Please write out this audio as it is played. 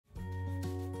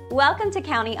Welcome to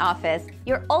County Office,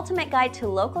 your ultimate guide to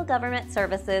local government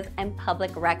services and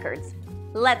public records.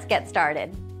 Let's get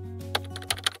started.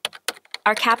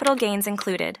 Are capital gains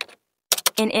included?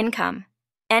 In income,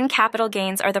 capital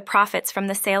gains are the profits from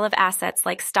the sale of assets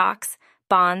like stocks,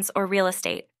 bonds, or real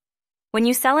estate. When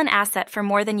you sell an asset for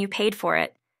more than you paid for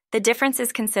it, the difference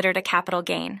is considered a capital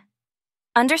gain.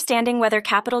 Understanding whether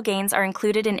capital gains are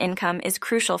included in income is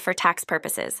crucial for tax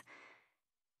purposes.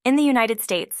 In the United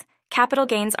States, capital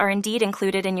gains are indeed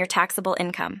included in your taxable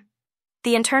income.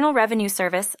 The Internal Revenue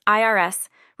Service, IRS,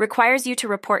 requires you to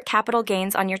report capital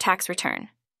gains on your tax return.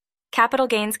 Capital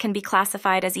gains can be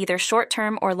classified as either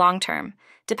short-term or long-term,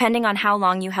 depending on how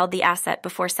long you held the asset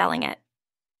before selling it.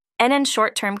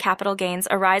 Short-term capital gains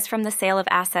arise from the sale of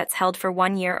assets held for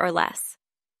 1 year or less.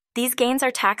 These gains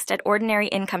are taxed at ordinary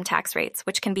income tax rates,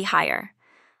 which can be higher.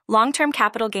 Long-term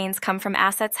capital gains come from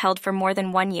assets held for more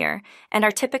than 1 year and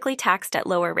are typically taxed at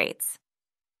lower rates.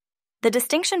 The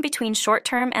distinction between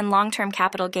short-term and long-term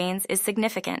capital gains is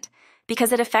significant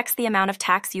because it affects the amount of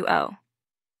tax you owe.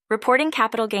 Reporting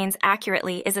capital gains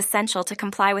accurately is essential to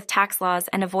comply with tax laws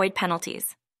and avoid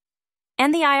penalties.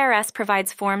 And the IRS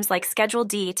provides forms like Schedule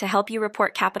D to help you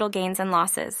report capital gains and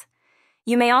losses.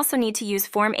 You may also need to use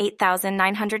Form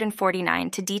 8949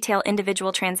 to detail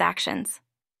individual transactions.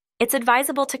 It's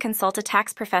advisable to consult a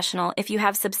tax professional if you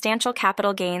have substantial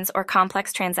capital gains or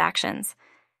complex transactions.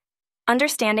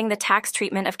 Understanding the tax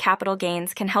treatment of capital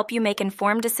gains can help you make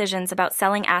informed decisions about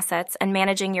selling assets and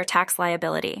managing your tax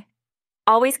liability.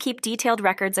 Always keep detailed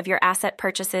records of your asset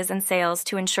purchases and sales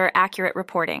to ensure accurate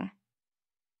reporting.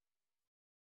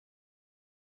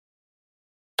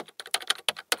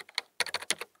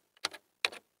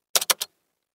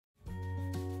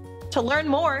 To learn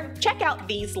more, check out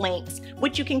these links,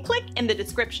 which you can click in the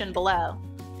description below.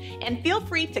 And feel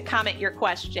free to comment your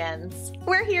questions.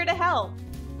 We're here to help.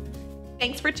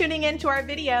 Thanks for tuning in to our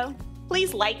video.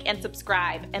 Please like and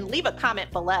subscribe and leave a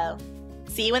comment below.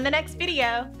 See you in the next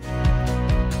video.